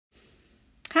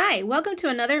Hi, welcome to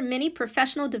another mini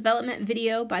professional development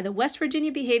video by the West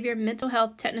Virginia Behavior Mental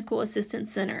Health Technical Assistance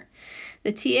Center.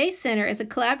 The TA Center is a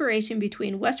collaboration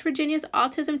between West Virginia's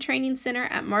Autism Training Center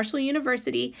at Marshall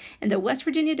University and the West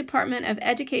Virginia Department of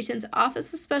Education's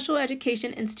Office of Special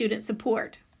Education and Student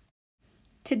Support.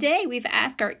 Today, we've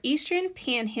asked our Eastern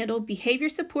Panhandle Behavior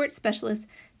Support Specialist,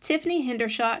 Tiffany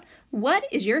Hendershot, what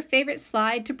is your favorite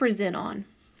slide to present on?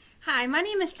 Hi, my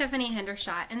name is Tiffany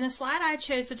Hendershot, and the slide I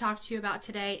chose to talk to you about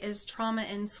today is trauma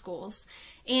in schools.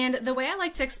 And the way I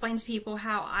like to explain to people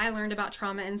how I learned about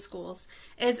trauma in schools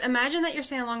is imagine that you're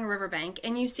standing along a riverbank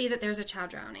and you see that there's a child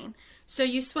drowning. So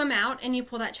you swim out and you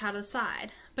pull that child to the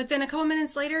side. But then a couple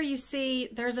minutes later you see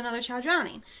there's another child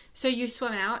drowning. So you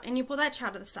swim out and you pull that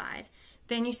child to the side.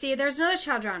 Then you see there's another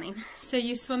child drowning. So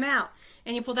you swim out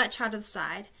and you pull that child to the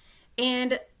side.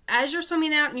 And as you're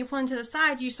swimming out and you pull them to the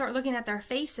side, you start looking at their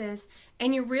faces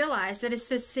and you realize that it's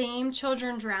the same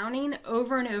children drowning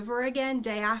over and over again,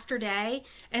 day after day,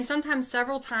 and sometimes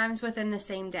several times within the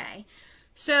same day.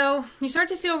 So you start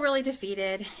to feel really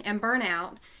defeated and burnt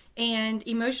out and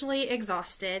emotionally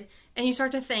exhausted, and you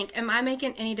start to think, am I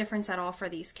making any difference at all for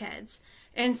these kids?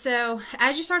 And so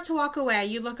as you start to walk away,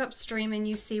 you look upstream and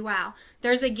you see, wow,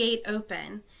 there's a gate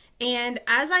open. And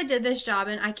as I did this job,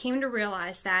 and I came to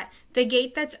realize that the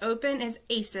gate that's open is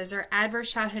ACEs, or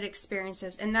Adverse Childhood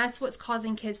Experiences, and that's what's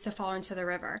causing kids to fall into the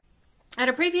river. At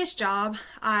a previous job,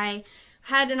 I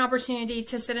had an opportunity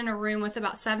to sit in a room with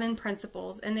about 7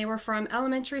 principals, and they were from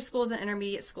elementary schools and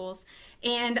intermediate schools.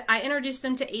 And I introduced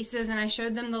them to ACEs, and I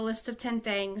showed them the list of 10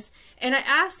 things. And I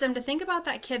asked them to think about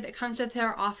that kid that comes to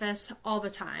their office all the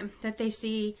time, that they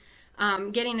see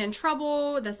getting in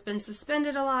trouble, that's been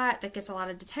suspended a lot, that gets a lot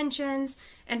of detentions,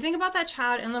 and think about that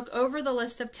child and look over the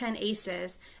list of 10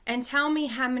 ACEs and tell me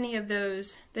how many of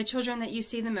those the children that you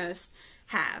see the most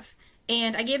have.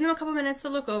 And I gave them a couple minutes to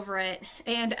look over it,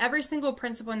 and every single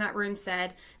principal in that room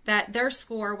said that their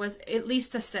score was at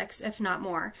least a 6, if not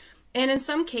more. And in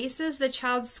some cases, the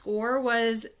child's score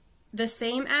was the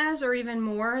same as or even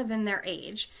more than their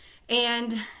age.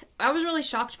 And I was really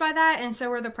shocked by that, and so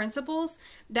were the principals,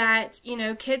 that, you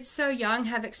know, kids so young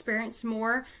have experienced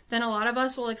more than a lot of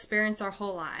us will experience our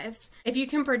whole lives. If you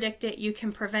can predict it, you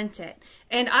can prevent it.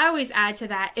 And I always add to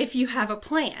that, if you have a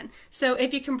plan. So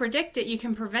if you can predict it, you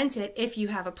can prevent it if you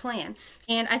have a plan.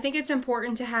 And I think it's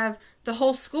important to have the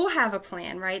whole school have a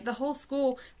plan, right? The whole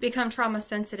school become trauma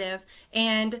sensitive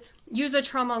and use a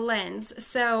trauma lens.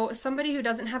 So somebody who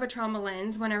doesn't have a trauma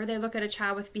lens, whenever they look at a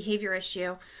child with behavior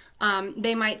issue,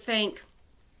 they might think,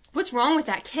 what's wrong with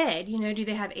that kid? You know, do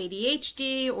they have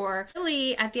ADHD? Or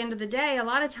really, at the end of the day, a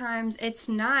lot of times it's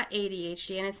not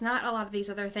ADHD and it's not a lot of these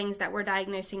other things that we're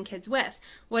diagnosing kids with.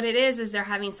 What it is they're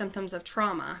having symptoms of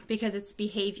trauma because it's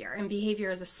behavior, and behavior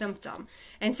is a symptom.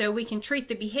 And so we can treat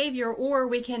the behavior, or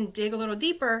we can dig a little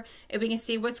deeper and we can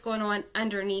see what's going on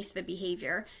underneath the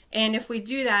behavior. And if we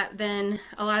do that, then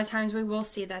a lot of times we will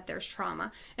see that there's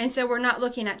trauma. And so we're not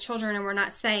looking at children and we're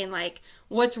not saying, like,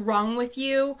 what's wrong with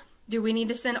you? Do we need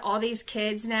to send all these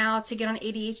kids now to get on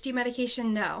ADHD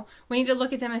medication? No. We need to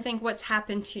look at them and think, what's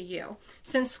happened to you?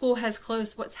 Since school has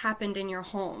closed, what's happened in your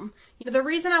home? The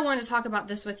reason I wanted to talk about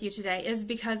this with you today is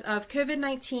because of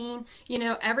COVID-19. You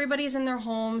know, everybody's in their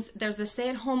homes. There's a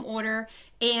stay-at-home order,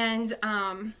 and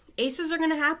ACEs are going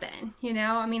to happen. You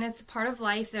know, I mean, it's a part of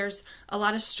life. There's a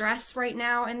lot of stress right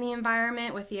now in the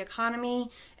environment with the economy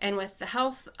and with the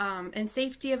health and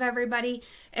safety of everybody.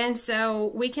 And so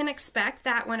we can expect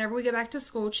that whenever we go back to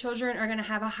school, children are going to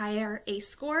have a higher ACE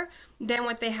score than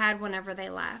what they had whenever they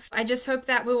left. I just hope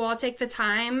that we will all take the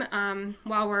time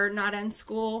while we're not in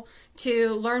school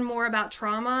to learn more about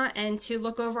trauma and to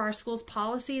look over our school's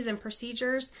policies and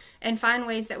procedures and find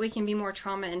ways that we can be more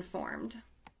trauma informed.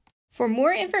 For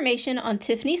more information on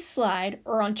Tiffany's slide,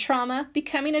 or on trauma,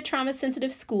 becoming a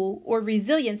trauma-sensitive school, or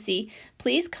resiliency,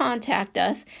 please contact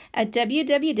us at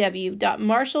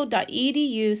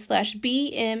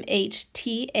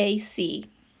www.marshall.edu/BMHTAC.